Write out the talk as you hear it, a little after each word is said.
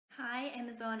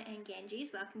Amazon and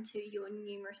Ganges. Welcome to your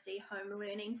numeracy home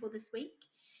learning for this week.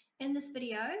 In this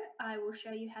video, I will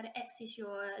show you how to access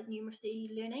your numeracy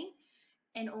learning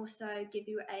and also give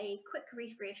you a quick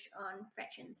refresh on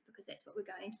fractions because that's what we're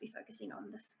going to be focusing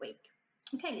on this week.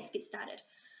 Okay, let's get started.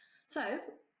 So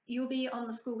you'll be on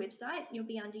the school website, you'll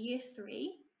be under year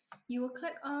 3. You will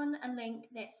click on a link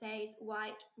that says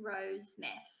White Rose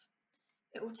Maths.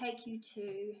 It will take you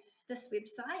to this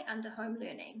website under home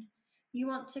learning. You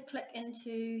want to click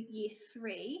into year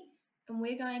 3, and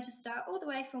we're going to start all the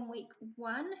way from week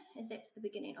 1, as that's the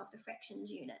beginning of the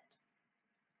fractions unit.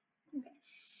 Okay.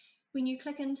 When you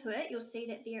click into it, you'll see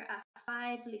that there are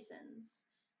 5 lessons,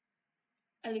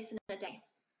 a lesson a day.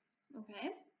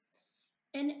 Okay.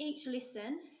 In each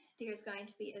lesson, there is going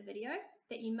to be a video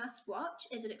that you must watch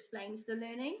as it explains the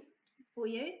learning for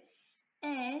you,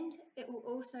 and it will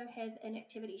also have an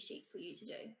activity sheet for you to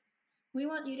do. We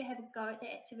want you to have a go at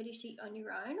the activity sheet on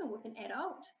your own or with an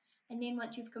adult, and then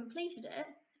once you've completed it,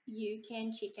 you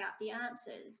can check out the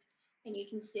answers and you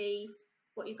can see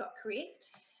what you got correct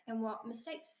and what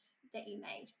mistakes that you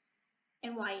made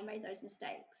and why you made those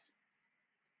mistakes.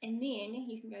 And then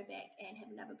you can go back and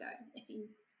have another go if you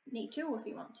need to or if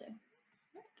you want to.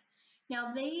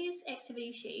 Now, these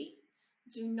activity sheets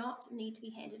do not need to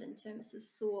be handed in to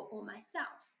Mrs. Saw or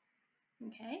myself.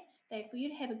 Okay, they're for you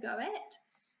to have a go at,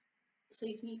 so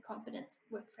you can be confident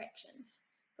with fractions.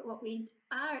 But what we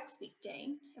are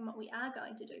expecting and what we are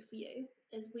going to do for you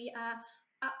is we are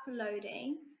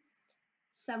uploading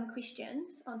some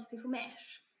questions onto Purple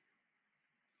Mash.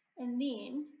 And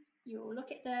then you'll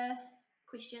look at the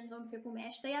questions on Purple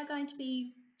Mash. They are going to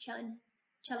be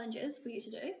challenges for you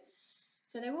to do.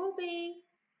 So they will be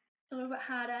a little bit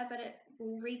harder, but it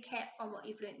will recap on what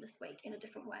you've learned this week in a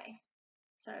different way.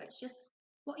 So it's just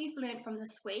what you've learned from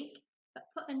this week, but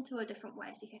put into a different way,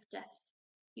 so you have to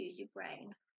use your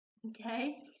brain.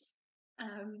 Okay,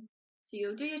 so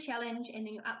you'll do your challenge and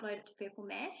then you'll upload it to Purple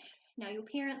Mash. Now your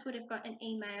parents would have got an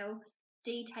email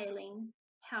detailing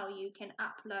how you can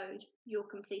upload your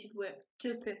completed work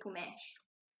to Purple Mash.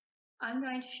 I'm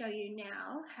going to show you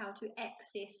now how to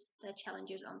access the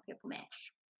challenges on Purple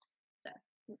Mash. So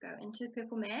we'll go into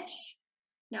Purple Mash.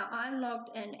 Now I'm logged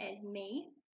in as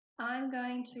me. I'm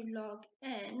going to log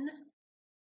in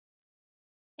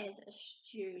as a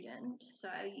student, so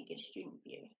you get a student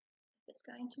view. If it's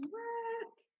going to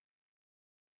work.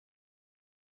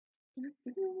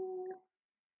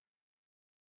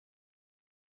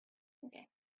 Okay.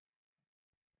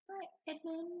 Right,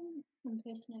 admin,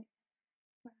 impersonate.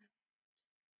 Right.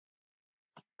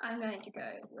 I'm going to go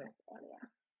with earlier.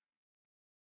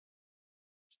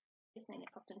 This name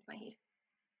that popped into my head.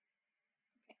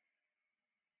 Okay.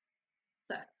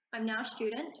 So I'm now a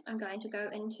student. I'm going to go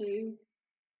into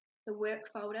the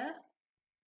work folder.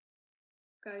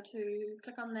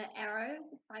 Click on the arrow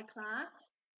by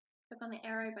class. Click on the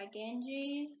arrow by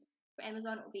Ganges. For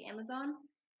Amazon, it will be Amazon.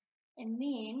 And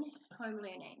then home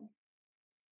learning.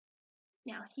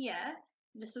 Now here,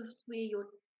 this is where your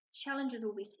challenges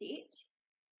will be set.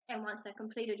 And once they're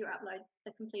completed, you'll upload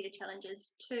the completed challenges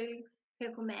to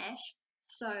Purple Mash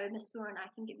so Miss Saw and I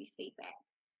can give you feedback.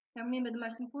 Now remember, the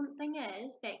most important thing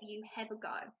is that you have a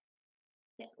go.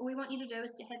 That's all we want you to do,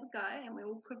 is to have a go, and we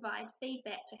will provide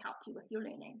feedback to help you with your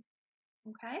learning.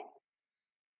 Okay?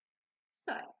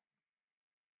 So,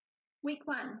 week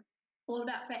 1, all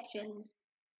about fractions.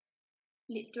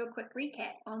 Let's do a quick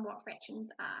recap on what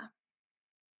fractions are.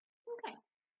 Okay.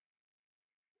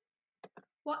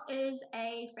 What is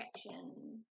a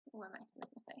fraction? Why am I with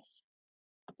my face?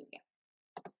 There we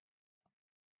go.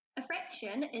 A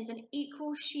fraction is an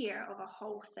equal share of a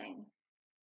whole thing.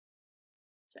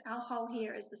 So our whole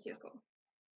here is the circle.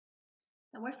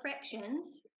 And with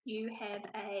fractions, you have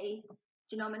a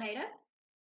denominator,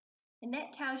 and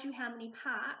that tells you how many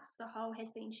parts the whole has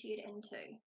been shared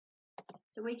into.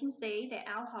 So we can see that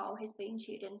our whole has been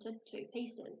shared into 2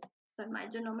 pieces. So my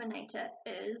denominator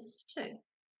is 2.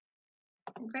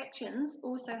 And fractions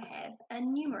also have a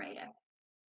numerator.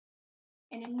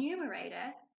 And a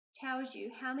numerator tells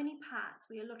you how many parts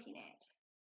we are looking at.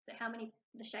 So how many,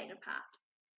 the shaded part.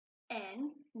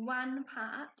 And 1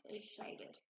 part is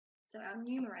shaded. So our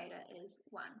numerator is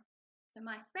 1. So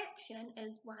my fraction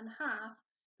is 1/2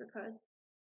 because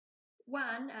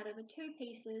 1 out of the 2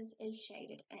 pieces is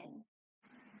shaded in.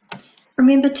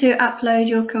 Remember to upload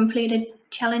your completed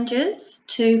challenges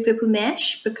to Purple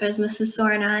Mash because Mrs. Saw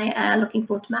and I are looking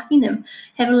forward to marking them.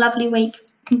 Have a lovely week.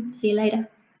 See you later.